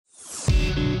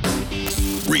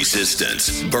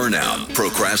Resistance, burnout,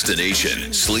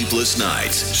 procrastination, sleepless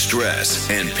nights, stress,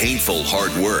 and painful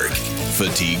hard work.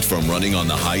 Fatigued from running on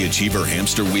the high achiever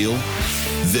hamster wheel?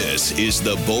 This is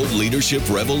the Bold Leadership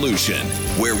Revolution,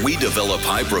 where we develop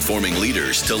high-performing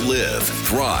leaders to live,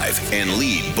 thrive, and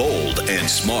lead bold and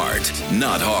smart,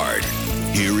 not hard.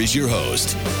 Here is your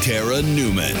host, Tara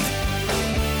Newman.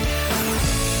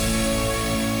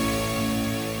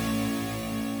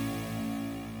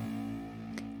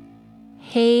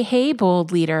 Hey,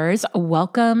 bold leaders.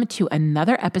 Welcome to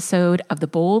another episode of the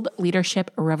Bold Leadership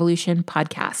Revolution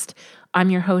podcast. I'm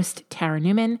your host, Tara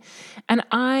Newman, and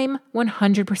I'm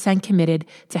 100% committed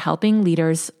to helping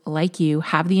leaders like you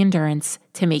have the endurance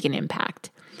to make an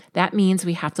impact. That means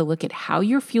we have to look at how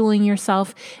you're fueling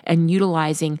yourself and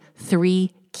utilizing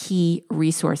three key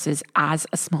resources as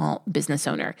a small business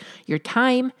owner: your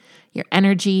time, your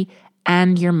energy,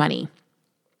 and your money.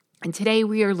 And today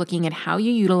we are looking at how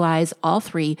you utilize all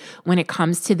three when it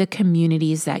comes to the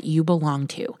communities that you belong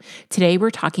to. Today we're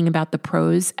talking about the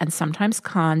pros and sometimes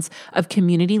cons of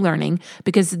community learning,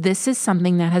 because this is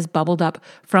something that has bubbled up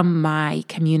from my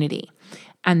community.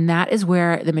 And that is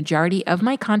where the majority of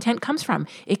my content comes from.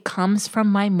 It comes from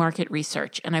my market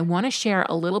research. And I want to share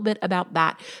a little bit about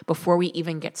that before we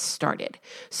even get started.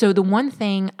 So the one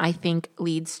thing I think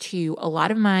leads to a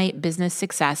lot of my business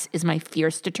success is my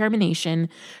fierce determination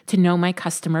to know my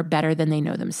customer better than they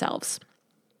know themselves.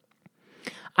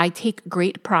 I take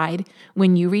great pride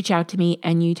when you reach out to me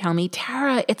and you tell me,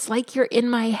 Tara, it's like you're in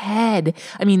my head.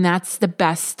 I mean, that's the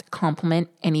best compliment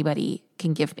anybody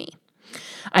can give me.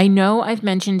 I know I've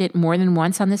mentioned it more than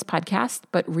once on this podcast,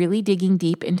 but really digging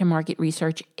deep into market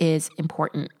research is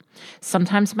important.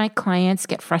 Sometimes my clients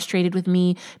get frustrated with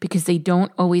me because they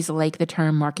don't always like the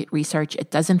term market research. It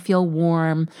doesn't feel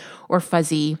warm or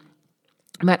fuzzy.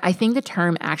 But I think the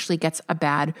term actually gets a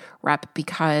bad rep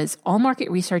because all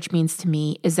market research means to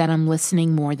me is that I'm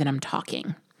listening more than I'm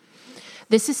talking.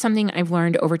 This is something I've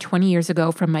learned over 20 years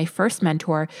ago from my first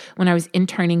mentor when I was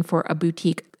interning for a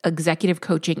boutique executive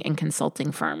coaching and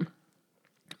consulting firm.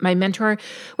 My mentor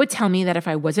would tell me that if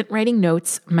I wasn't writing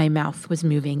notes, my mouth was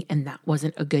moving, and that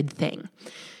wasn't a good thing.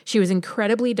 She was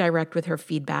incredibly direct with her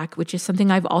feedback, which is something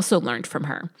I've also learned from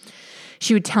her.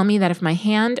 She would tell me that if my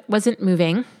hand wasn't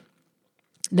moving,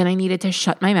 then I needed to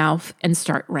shut my mouth and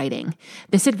start writing.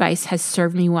 This advice has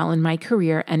served me well in my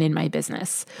career and in my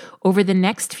business. Over the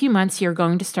next few months, you're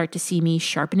going to start to see me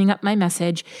sharpening up my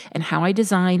message and how I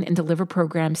design and deliver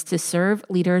programs to serve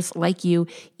leaders like you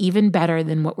even better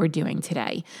than what we're doing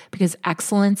today, because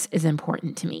excellence is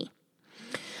important to me.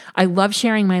 I love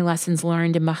sharing my lessons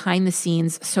learned and behind the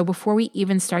scenes. So before we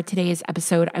even start today's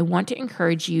episode, I want to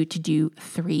encourage you to do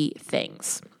three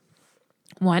things.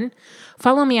 1,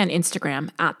 follow me on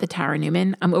Instagram at the Tara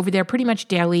Newman. I'm over there pretty much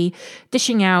daily,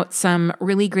 dishing out some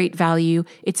really great value.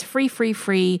 It's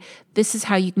free. This is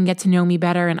how you can get to know me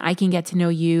better and I can get to know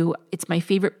you. It's my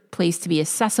favorite place to be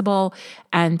accessible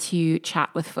and to chat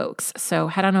with folks. So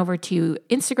head on over to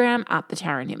Instagram at the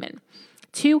Tara Newman.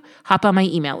 2, hop on my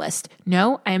email list.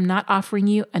 No, I am not offering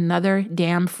you another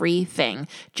damn free thing.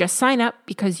 Just sign up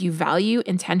because you value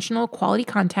intentional quality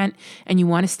content and you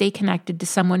want to stay connected to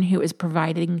someone who is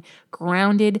providing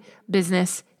grounded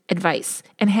business advice.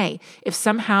 And hey, if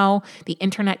somehow the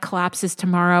internet collapses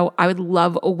tomorrow, I would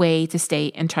love a way to stay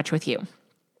in touch with you.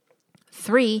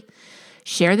 3,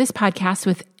 share this podcast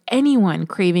with anyone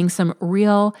craving some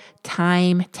real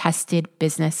time-tested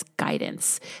business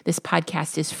guidance. This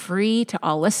podcast is free to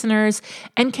all listeners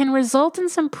and can result in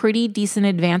some pretty decent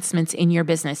advancements in your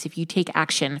business if you take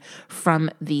action from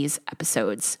these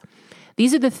episodes.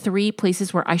 These are the 3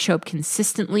 places where I show up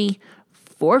consistently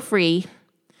for free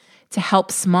to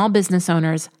help small business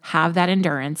owners have that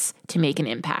endurance to make an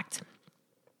impact.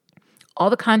 All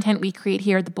the content we create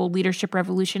here at the Bold Leadership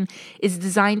Revolution is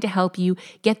designed to help you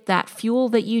get that fuel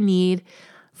that you need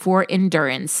for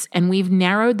endurance. And we've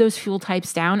narrowed those fuel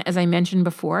types down, as I mentioned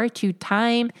before, to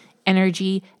time,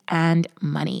 energy, and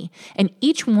money. And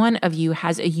each one of you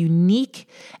has a unique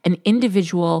and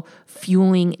individual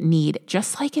fueling need,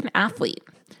 just like an athlete.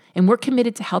 And we're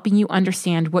committed to helping you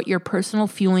understand what your personal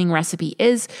fueling recipe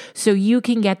is so you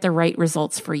can get the right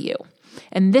results for you.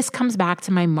 And this comes back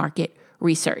to my market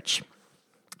research.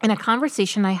 In a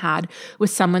conversation I had with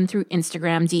someone through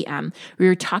Instagram DM, we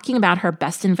were talking about her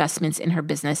best investments in her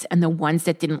business and the ones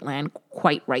that didn't land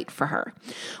quite right for her.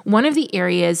 One of the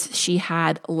areas she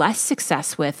had less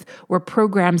success with were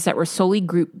programs that were solely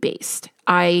group-based.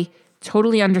 I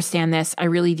totally understand this. I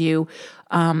really do.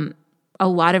 A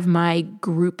lot of my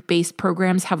group-based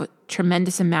programs have a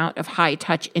tremendous amount of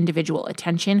high-touch individual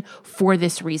attention for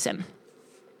this reason.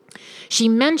 She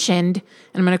mentioned,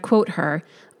 and I'm going to quote her,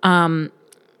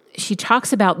 she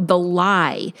talks about the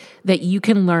lie that you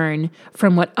can learn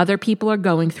from what other people are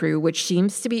going through, which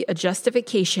seems to be a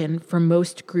justification for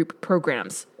most group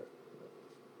programs.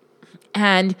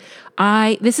 And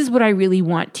this is what I really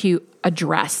want to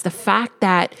address. The fact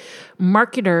that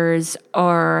marketers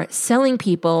are selling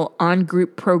people on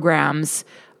group programs,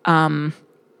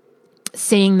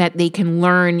 saying that you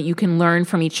can learn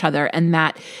from each other, and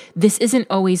that this isn't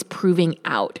always proving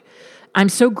out. I'm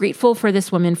so grateful for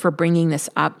this woman for bringing this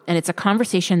up, and it's a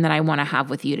conversation that I want to have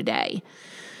with you today.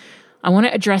 I want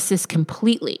to address this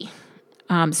completely.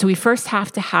 So we first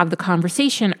have to have the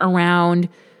conversation around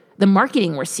the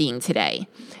marketing we're seeing today.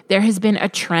 There has been a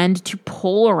trend to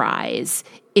polarize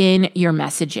in your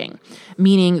messaging,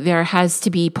 meaning there has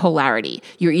to be polarity.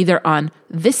 You're either on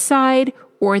this side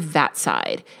or that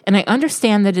side. And I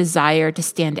understand the desire to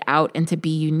stand out and to be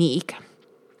unique.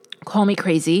 Call me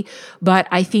crazy, but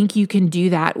I think you can do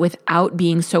that without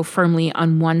being so firmly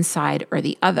on one side or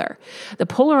the other. The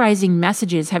polarizing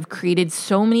messages have created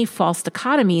so many false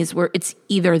dichotomies where it's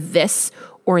either this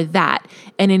or that.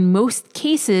 And in most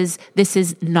cases, this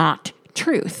is not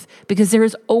truth because there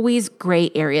is always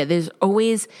gray area. There's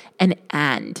always an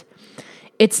and.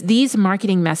 It's these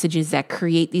marketing messages that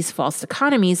create these false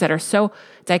dichotomies that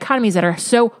are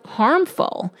so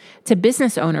harmful to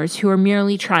business owners who are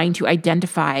merely trying to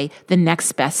identify the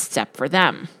next best step for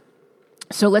them.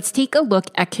 So let's take a look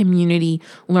at community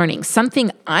learning, something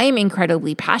I'm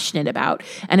incredibly passionate about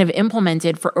and have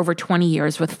implemented for over 20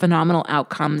 years with phenomenal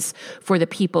outcomes for the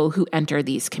people who enter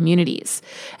these communities.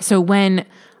 So when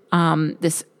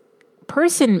this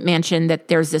person mentioned that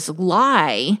there's this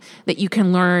lie that you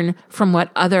can learn from what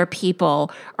other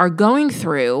people are going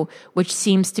through, which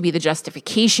seems to be the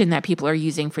justification that people are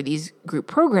using for these group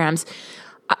programs,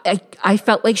 I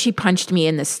felt like she punched me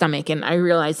in the stomach, and I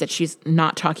realized that she's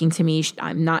not talking to me.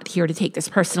 I'm not here to take this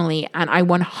personally, and I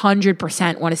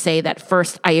 100% want to say that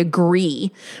first, I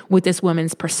agree with this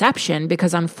woman's perception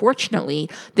because unfortunately,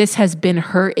 this has been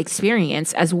her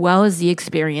experience as well as the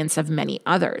experience of many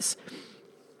others.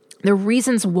 The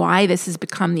reasons why this has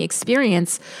become the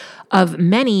experience of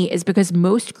many is because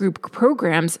most group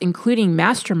programs, including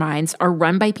masterminds, are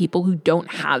run by people who don't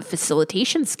have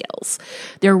facilitation skills.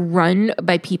 They're run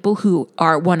by people who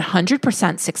are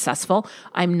 100% successful.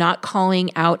 I'm not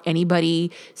calling out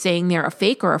anybody saying they're a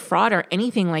fake or a fraud or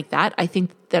anything like that. I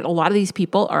think that a lot of these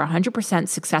people are 100%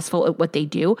 successful at what they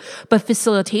do, but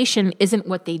facilitation isn't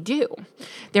what they do.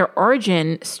 Their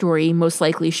origin story most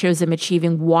likely shows them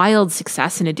achieving wild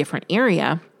success in a different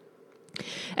area.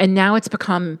 And now it's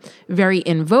become very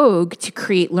in vogue to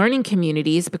create learning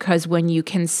communities because when you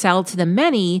can sell to the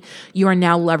many, you are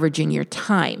now leveraging your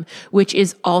time, which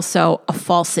is also a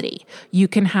falsity. You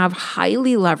can have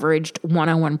highly leveraged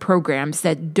one-on-one programs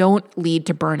that don't lead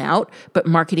to burnout, but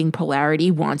marketing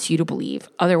polarity wants you to believe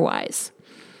otherwise.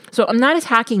 So I'm not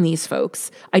attacking these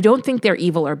folks. I don't think they're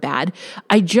evil or bad.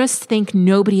 I just think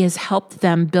nobody has helped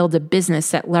them build a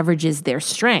business that leverages their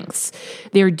strengths.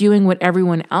 They're doing what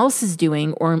everyone else is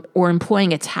doing or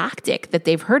employing a tactic that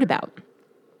they've heard about.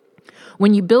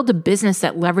 When you build a business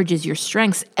that leverages your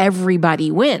strengths,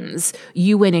 everybody wins.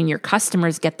 You win and your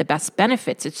customers get the best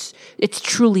benefits. It's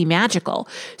truly magical.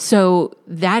 So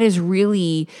that is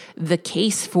really the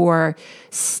case for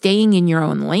staying in your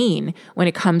own lane when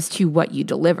it comes to what you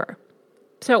deliver.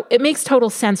 So it makes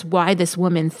total sense why this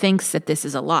woman thinks that this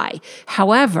is a lie.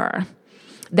 However,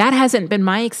 that hasn't been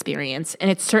my experience, and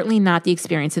it's certainly not the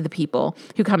experience of the people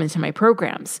who come into my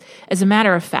programs. As a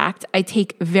matter of fact, I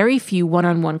take very few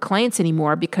one-on-one clients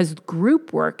anymore because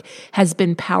group work has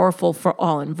been powerful for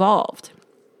all involved.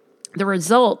 The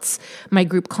results my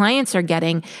group clients are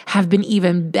getting have been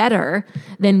even better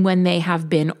than when they have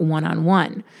been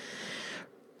one-on-one.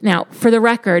 Now, for the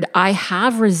record, I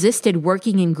have resisted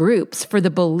working in groups for the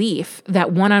belief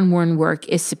that one-on-one work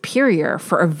is superior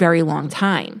for a very long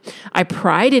time. I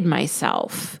prided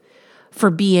myself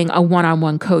for being a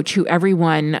one-on-one coach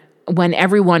when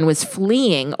everyone was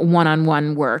fleeing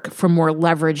one-on-one work for more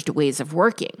leveraged ways of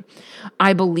working.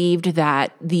 I believed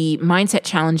that the mindset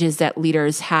challenges that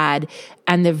leaders had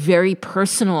and the very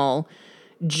personal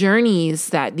journeys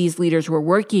that these leaders were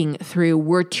working through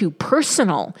were too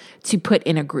personal to put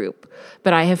in a group.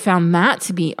 But I have found that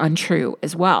to be untrue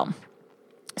as well.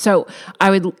 So I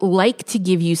would like to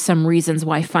give you some reasons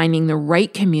why finding the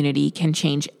right community can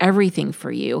change everything for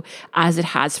you, as it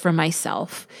has for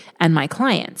myself and my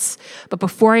clients. But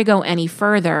before I go any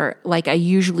further, like I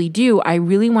usually do, I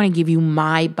really want to give you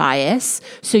my bias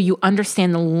so you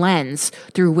understand the lens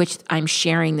through which I'm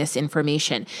sharing this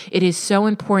information. It is so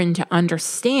important to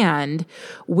understand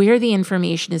where the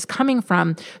information is coming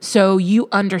from so you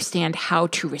understand how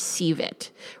to receive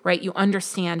it, right? You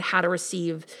understand how to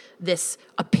receive this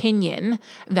opinion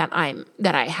that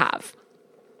I have.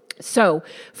 So,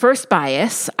 first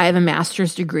bias, I have a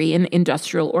master's degree in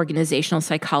industrial organizational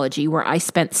psychology where I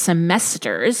spent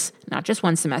semesters, not just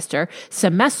one semester,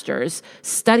 semesters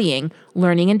studying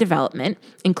learning and development,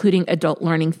 including adult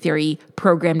learning theory,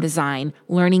 program design,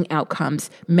 learning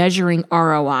outcomes, measuring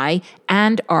ROI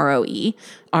and ROE.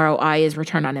 ROI is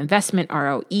return on investment,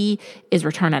 ROE is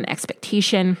return on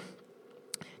expectation.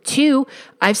 2,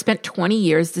 I've spent 20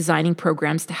 years designing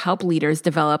programs to help leaders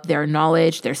develop their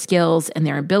knowledge, their skills, and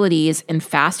their abilities in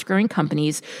fast-growing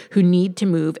companies who need to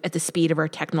move at the speed of our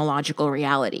technological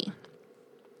reality.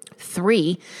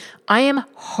 3, I am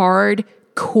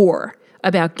hardcore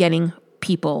about getting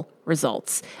people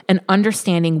results and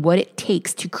understanding what it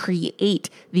takes to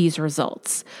create these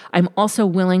results. I'm also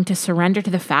willing to surrender to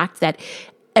the fact that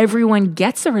everyone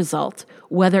gets a result,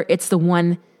 whether it's the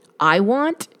one I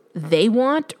want, they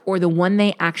want, or the one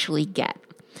they actually get.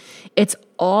 It's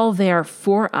all there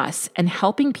for us, and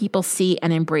helping people see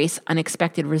and embrace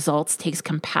unexpected results takes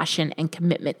compassion and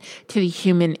commitment to the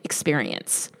human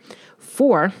experience.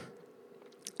 4,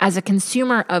 as a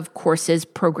consumer of courses,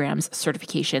 programs,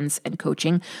 certifications, and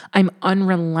coaching, I'm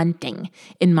unrelenting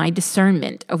in my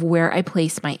discernment of where I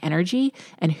place my energy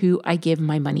and who I give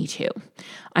my money to.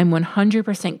 I'm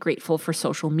 100% grateful for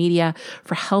social media,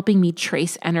 for helping me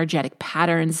trace energetic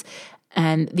patterns,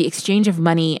 and the exchange of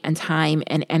money and time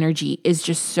and energy is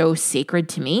just so sacred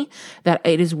to me that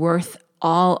it is worth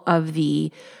all of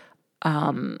the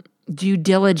due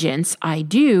diligence I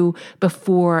do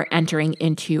before entering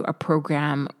into a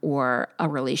program or a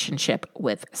relationship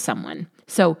with someone.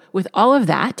 So with all of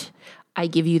that, I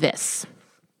give you this.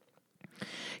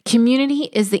 Community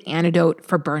is the antidote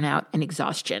for burnout and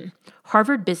exhaustion.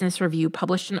 Harvard Business Review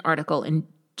published an article in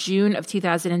June of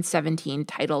 2017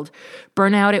 titled,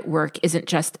 "Burnout at Work Isn't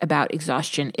Just About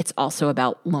Exhaustion, It's Also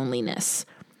About Loneliness."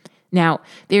 Now,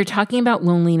 they're talking about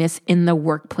loneliness in the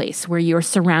workplace where you're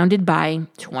surrounded by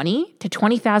 20 to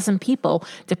 20,000 people,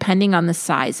 depending on the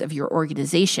size of your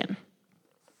organization.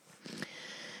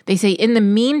 They say, in the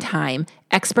meantime,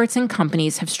 experts and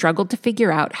companies have struggled to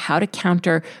figure out how to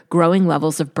counter growing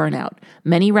levels of burnout.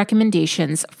 Many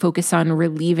recommendations focus on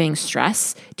relieving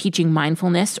stress, teaching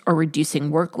mindfulness, or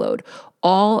reducing workload,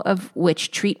 all of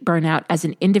which treat burnout as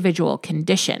an individual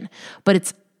condition. But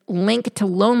its link to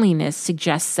loneliness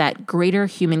suggests that greater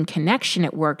human connection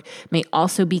at work may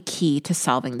also be key to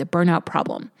solving the burnout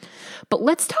problem. But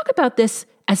let's talk about this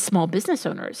as small business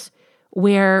owners,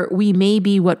 where we may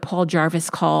be what Paul Jarvis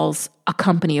calls a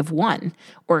company of one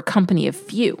or a company of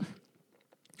few.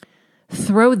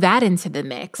 Throw that into the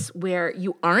mix where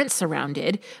you aren't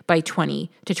surrounded by 20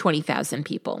 to 20,000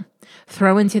 people.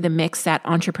 Throw into the mix that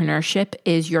entrepreneurship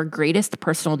is your greatest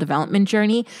personal development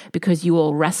journey because you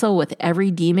will wrestle with every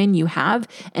demon you have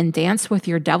and dance with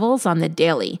your devils on the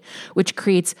daily, which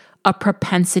creates a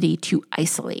propensity to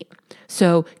isolate.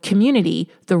 So community,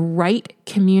 the right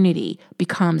community,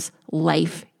 becomes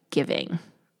life-giving.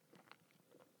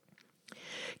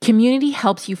 Community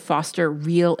helps you foster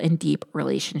real and deep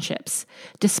relationships.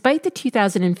 Despite the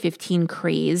 2015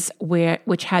 craze,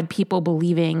 which had people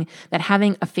believing that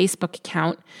having a Facebook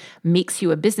account makes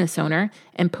you a business owner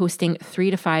and posting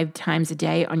 3 to 5 times a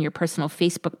day on your personal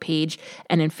Facebook page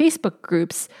and in Facebook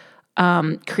groups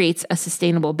creates a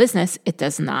sustainable business, it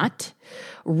does not.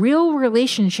 Real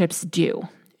relationships do.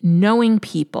 Knowing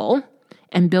people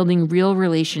and building real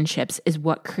relationships is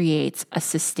what creates a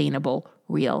sustainable,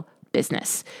 real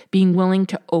business, being willing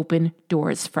to open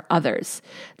doors for others.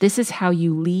 This is how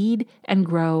you lead and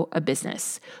grow a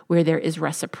business, where there is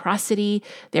reciprocity,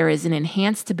 there is an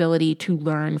enhanced ability to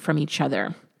learn from each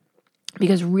other.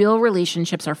 Because real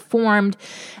relationships are formed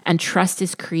and trust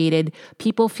is created,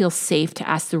 people feel safe to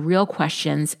ask the real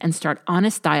questions and start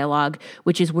honest dialogue,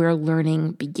 which is where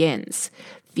learning begins.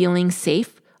 Feeling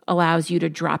safe allows you to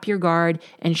drop your guard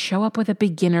and show up with a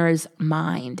beginner's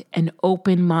mind, an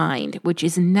open mind, which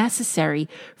is necessary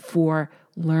for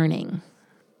learning.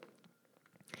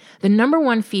 The number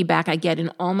one feedback I get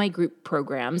in all my group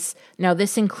programs, now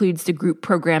this includes the group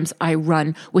programs I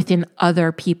run within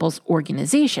other people's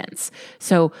organizations.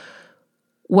 So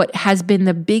what has been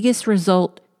the biggest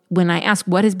result when I ask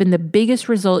what has been the biggest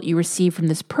result you received from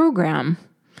this program,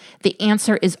 the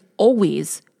answer is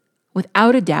always,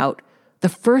 without a doubt, the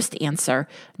first answer,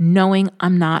 knowing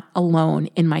I'm not alone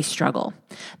in my struggle,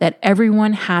 that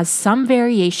everyone has some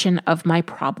variation of my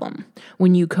problem.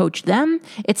 When you coach them,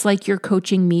 it's like you're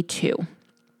coaching me too.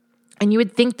 And you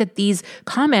would think that these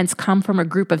comments come from a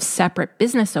group of separate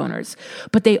business owners,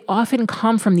 but they often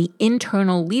come from the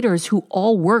internal leaders who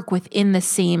all work within the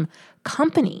same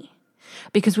company.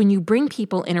 Because when you bring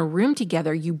people in a room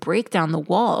together, you break down the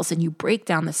walls and you break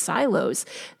down the silos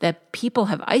that people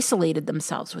have isolated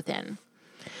themselves within.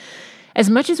 As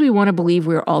much as we want to believe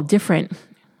we're all different,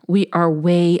 we are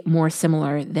way more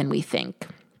similar than we think.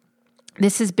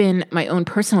 This has been my own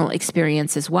personal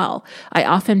experience as well. I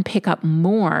often pick up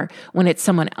more when it's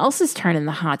someone else's turn in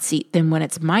the hot seat than when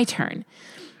it's my turn.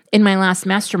 In my last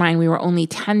mastermind, we were only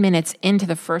 10 minutes into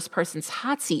the first person's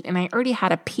hot seat, and I already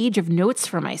had a page of notes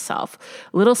for myself.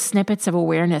 Little snippets of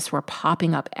awareness were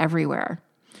popping up everywhere.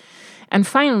 And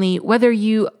finally, whether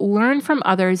you learn from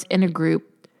others in a group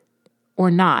or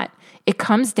not, it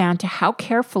comes down to how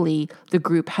carefully the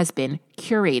group has been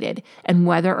curated and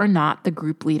whether or not the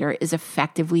group leader is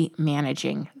effectively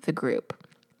managing the group.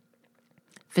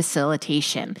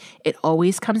 Facilitation. It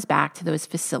always comes back to those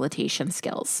facilitation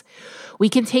skills. We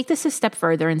can take this a step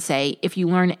further and say, if you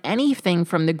learn anything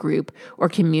from the group or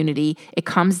community, it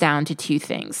comes down to two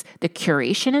things: the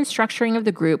curation and structuring of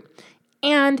the group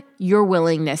and your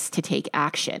willingness to take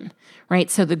action,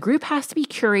 right? So the group has to be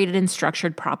curated and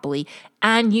structured properly,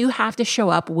 and you have to show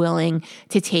up willing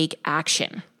to take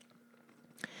action.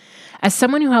 As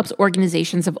someone who helps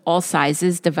organizations of all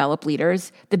sizes develop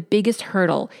leaders, the biggest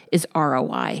hurdle is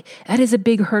ROI. That is a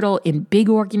big hurdle in big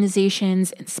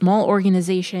organizations and small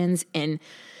organizations and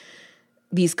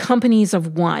these companies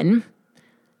of one.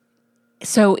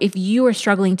 So if you are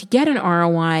struggling to get an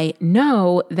ROI,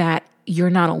 know that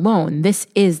you're not alone. This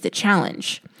is the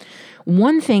challenge.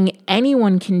 One thing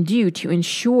anyone can do to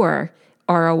ensure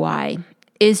ROI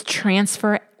is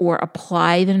transfer or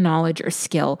apply the knowledge or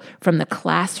skill from the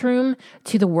classroom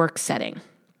to the work setting.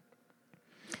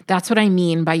 That's what I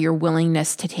mean by your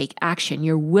willingness to take action,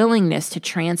 your willingness to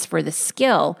transfer the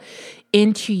skill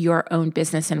into your own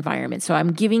business environment. So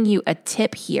I'm giving you a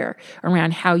tip here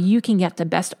around how you can get the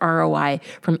best ROI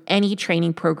from any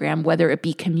training program, whether it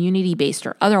be community-based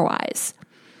or otherwise.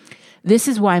 This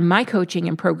is why my coaching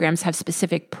and programs have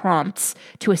specific prompts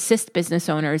to assist business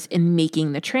owners in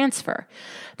making the transfer.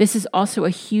 This is also a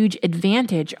huge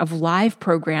advantage of live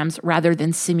programs rather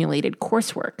than simulated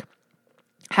coursework.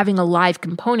 Having a live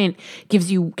component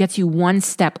gets you one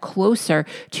step closer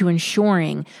to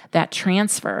ensuring that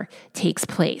transfer takes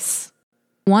place.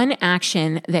 One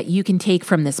action that you can take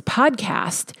from this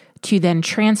podcast to then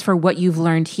transfer what you've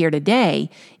learned here today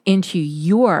into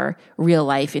your real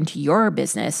life, into your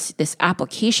business, this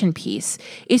application piece,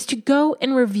 is to go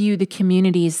and review the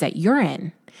communities that you're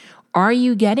in. Are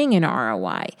you getting an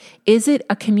ROI? Is it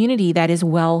a community that is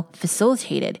well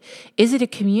facilitated? Is it a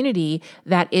community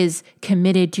that is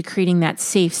committed to creating that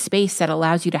safe space that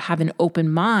allows you to have an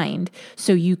open mind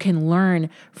so you can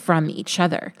learn from each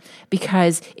other?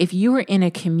 Because if you are in a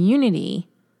community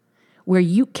where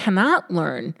you cannot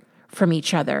learn from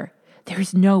each other,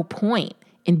 there's no point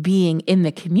in being in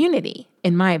the community,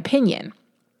 in my opinion.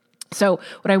 So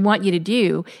what I want you to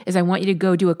do is I want you to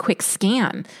go do a quick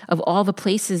scan of all the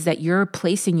places that you're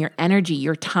placing your energy,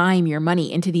 your time, your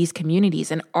money into these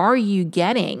communities. And are you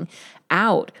getting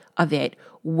out of it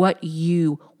what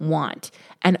you want?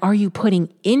 And are you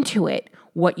putting into it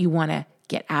what you want to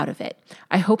get out of it?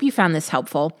 I hope you found this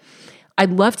helpful.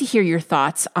 I'd love to hear your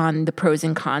thoughts on the pros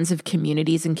and cons of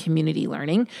communities and community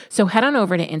learning. So head on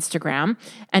over to Instagram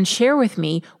and share with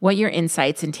me what your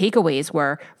insights and takeaways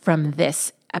were from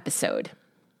this episode.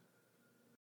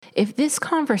 If this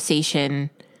conversation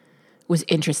was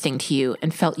interesting to you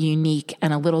and felt unique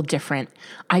and a little different,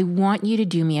 I want you to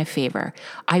do me a favor.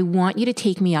 I want you to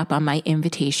take me up on my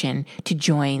invitation to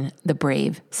join the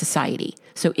Brave Society.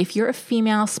 So if you're a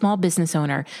female small business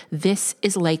owner, this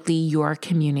is likely your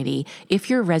community if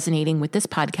you're resonating with this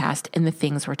podcast and the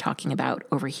things we're talking about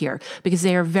over here, because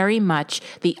they are very much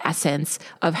the essence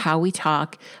of how we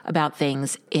talk about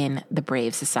things in the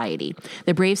Brave Society.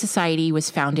 The Brave Society was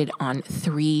founded on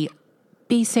 3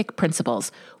 basic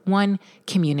principles. 1,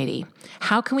 community.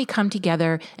 How can we come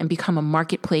together and become a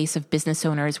marketplace of business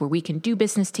owners where we can do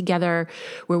business together,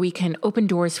 where we can open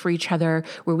doors for each other,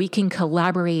 where we can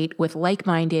collaborate with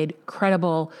like-minded,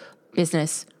 credible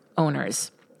business owners?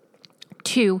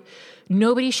 2,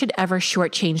 Nobody should ever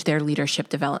shortchange their leadership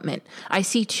development. I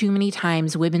see too many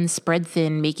times women spread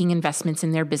thin, making investments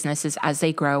in their businesses as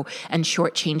they grow and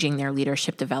shortchanging their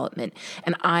leadership development.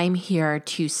 And I'm here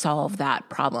to solve that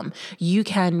problem. You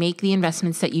can make the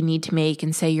investments that you need to make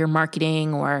in, say, your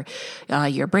marketing or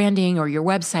your branding or your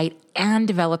website, and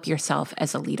develop yourself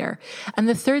as a leader. And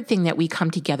the third thing that we come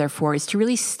together for is to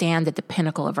really stand at the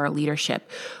pinnacle of our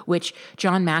leadership, which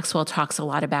John Maxwell talks a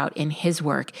lot about in his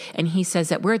work. And he says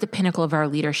that we're at the pinnacle of our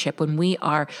leadership when we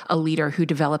are a leader who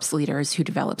develops leaders who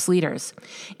develops leaders.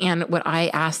 And what I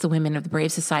ask the women of the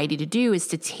Brave Society to do is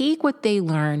to take what they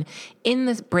learn in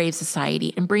the Brave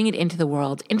Society and bring it into the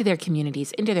world, into their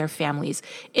communities, into their families,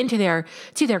 to their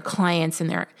clients and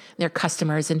their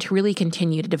customers, and to really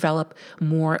continue to develop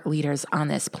more leaders on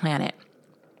this planet.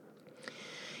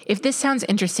 If this sounds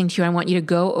interesting to you, I want you to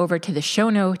go over to the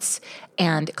show notes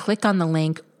and click on the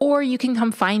link, or you can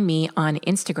come find me on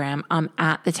Instagram. I'm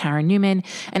at the Tara Newman,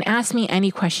 and ask me any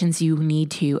questions you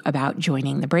need to about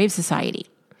joining the Brave Society.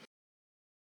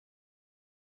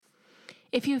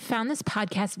 If you've found this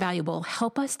podcast valuable,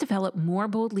 help us develop more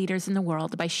bold leaders in the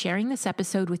world by sharing this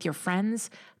episode with your friends,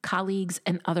 colleagues,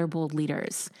 and other bold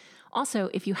leaders. Also,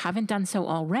 if you haven't done so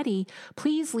already,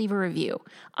 please leave a review.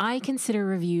 I consider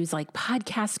reviews like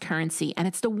podcast currency, and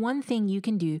it's the one thing you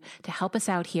can do to help us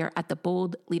out here at the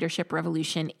Bold Leadership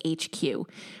Revolution HQ.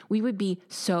 We would be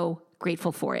so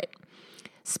grateful for it.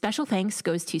 Special thanks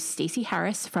goes to Stacey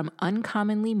Harris from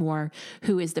Uncommonly More,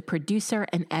 who is the producer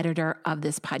and editor of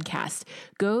this podcast.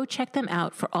 Go check them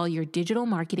out for all your digital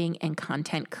marketing and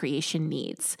content creation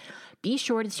needs. Be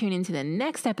sure to tune into the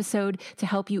next episode to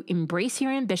help you embrace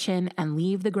your ambition and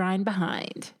leave the grind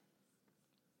behind.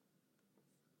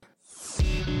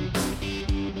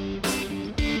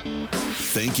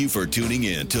 Thank you for tuning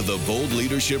in to the Bold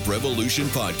Leadership Revolution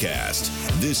podcast.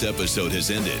 This episode has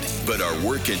ended, but our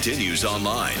work continues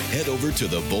online. Head over to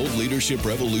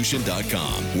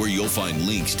theboldleadershiprevolution.com, where you'll find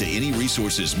links to any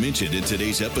resources mentioned in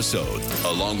today's episode,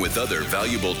 along with other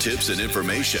valuable tips and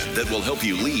information that will help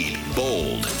you lead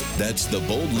bold. That's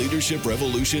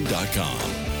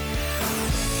theboldleadershiprevolution.com.